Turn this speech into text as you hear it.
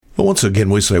Well, once again,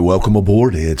 we say welcome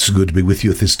aboard. It's good to be with you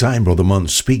at this time. Brother Munn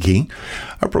speaking.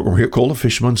 Our program here called A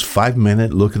Fisherman's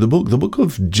 5-Minute Look at the Book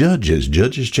of Judges,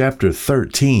 Judges chapter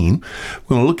 13.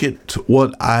 We're going to look at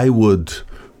what I would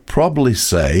probably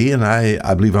say, and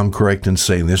I believe I'm correct in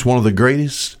saying this, one of the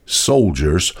greatest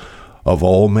soldiers of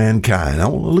all mankind. I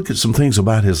want to look at some things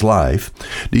about his life.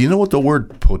 Do you know what the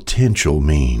word potential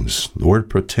means? The word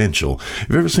potential.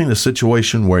 Have you ever seen a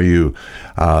situation where you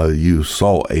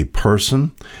saw a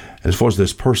person, as far as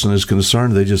this person is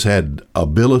concerned, they just had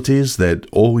abilities that,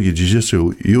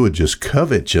 you would just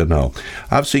covet, you know.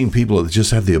 I've seen people that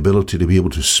just have the ability to be able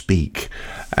to speak.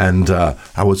 And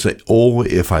I would say,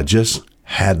 if I just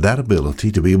had that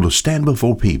ability to be able to stand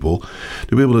before people,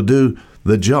 to be able to do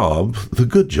the job, the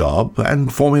good job,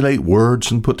 and formulate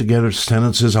words and put together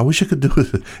sentences. I wish I could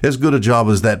do as good a job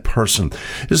as that person.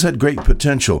 Just had great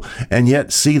potential, and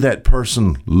yet see that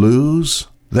person lose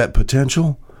that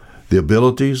potential, the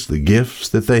abilities, the gifts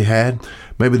that they had.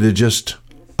 Maybe they just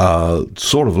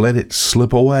sort of let it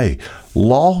slip away.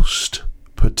 Lost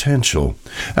potential.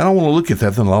 And I want to look at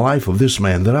that in the life of this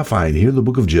man that I find here in the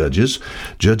book of Judges,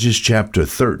 Judges chapter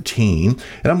 13,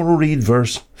 and I'm going to read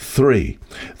verse 3.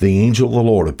 The angel of the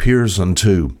Lord appears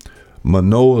unto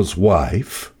Manoah's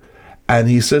wife, and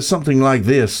he says something like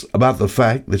this about the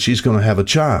fact that she's going to have a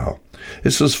child.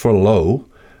 It says, "For lo,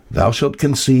 thou shalt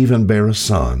conceive and bear a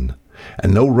son,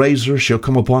 and no razor shall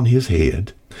come upon his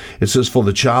head. It says, for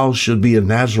the child should be a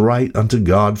Nazarite unto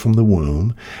God from the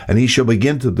womb, and he shall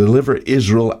begin to deliver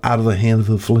Israel out of the hand of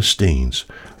the Philistines."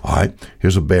 All right,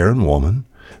 here's a barren woman.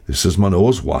 This is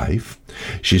Manoah's wife.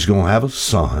 She's going to have a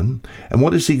son. And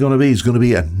what is he going to be? He's going to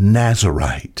be a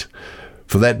Nazarite.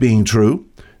 For that being true,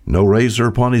 no razor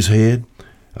upon his head.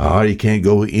 All right, he can't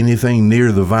go anything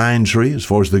near the vine tree as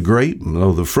far as the grape,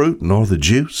 nor the fruit, nor the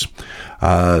juice.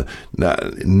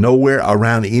 Nowhere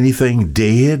around anything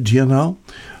dead, you know.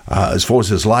 As far as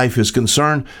his life is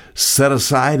concerned, set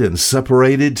aside and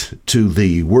separated to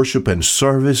the worship and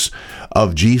service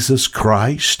of Jesus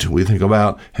Christ. We think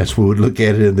about, as we would look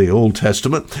at it in the Old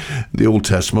Testament,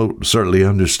 certainly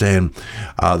understand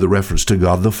the reference to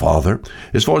God the Father.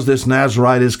 As far as this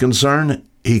Nazarite is concerned,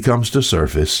 he comes to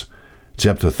surface.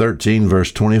 Chapter 13,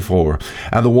 verse 24.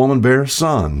 "And the woman bare a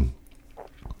son,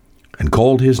 and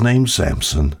called his name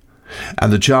Samson.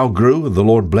 And the child grew, and the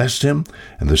Lord blessed him,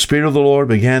 and the Spirit of the Lord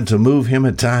began to move him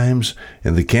at times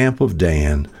in the camp of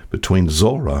Dan, between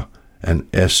Zorah and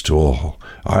Eshtaol."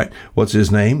 All right, what's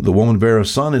his name? The woman bare a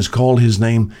son, is called his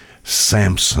name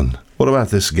Samson. What about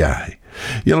this guy?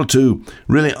 You know, to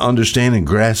really understand and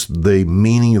grasp the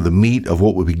meaning of the meat of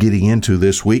what we'll be getting into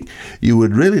this week, you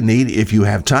would really need, if you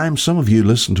have time, some of you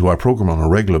listen to our program on a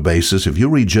regular basis. If you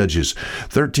read Judges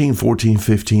 13, 14,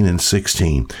 15, and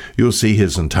 16, you'll see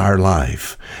his entire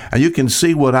life. And you can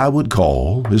see what I would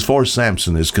call, as far as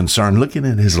Samson is concerned, looking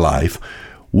at his life,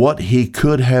 what he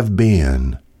could have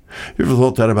been. You ever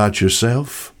thought that about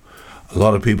yourself? A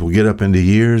lot of people get up into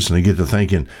years and they get to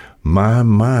thinking, my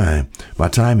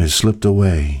time has slipped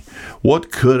away.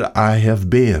 What could I have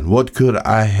been? What could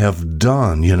I have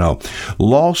done? You know,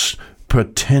 lost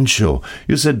potential.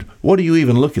 You said, what do you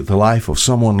even look at the life of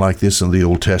someone like this in the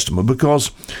Old Testament?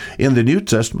 Because in the New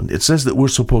Testament, it says that we're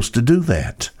supposed to do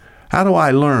that. How do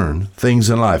I learn things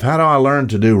in life? How do I learn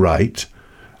to do right?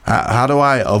 How do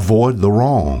I avoid the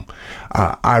wrong?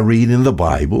 I read in the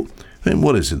Bible. And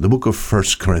what is it? The book of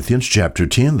 1 Corinthians chapter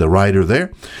 10, the writer there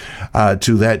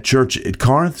to that church at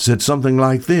Corinth said something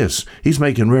like this. He's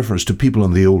making reference to people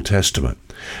in the Old Testament.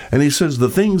 And he says the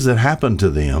things that happened to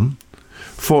them,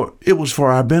 it was for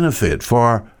our benefit,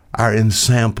 for our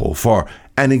ensample, for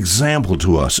an example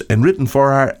to us, and written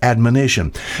for our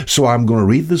admonition. So I'm going to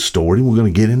read the story, and we're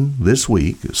going to get in this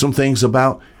week some things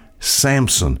about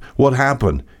Samson. What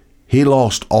happened? He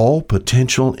lost all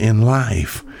potential in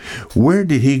life. Where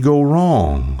did he go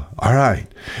wrong? All right.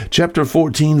 Chapter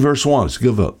 14, verse 1. Let's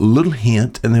give a little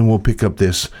hint, and then we'll pick up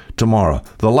this tomorrow.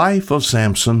 The life of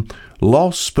Samson,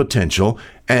 lost potential.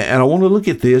 And I want to look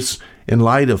at this in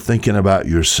light of thinking about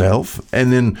yourself,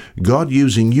 and then God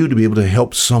using you to be able to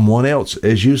help someone else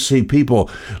as you see people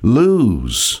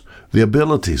lose the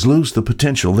abilities, lose the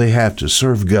potential they have to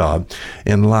serve God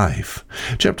in life.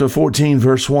 Chapter 14,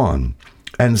 verse 1.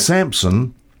 "And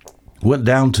Samson went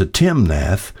down to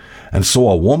Timnath and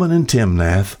saw a woman in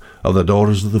Timnath of the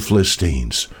daughters of the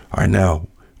Philistines." All right, now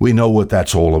we know what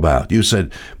that's all about. You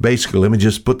said, basically, let me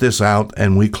just put this out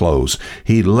and we close.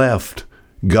 He left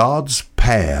God's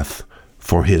path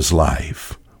for his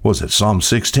life. Was it Psalm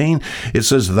 16? It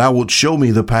says, "Thou wilt show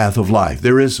me the path of life."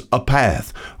 There is a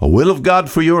path, a will of God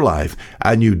for your life,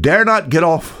 and you dare not get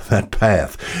off that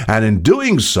path. And in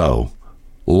doing so,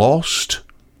 lost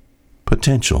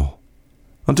potential.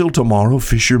 Until tomorrow,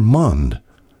 Fisher Mund,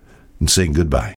 and saying goodbye.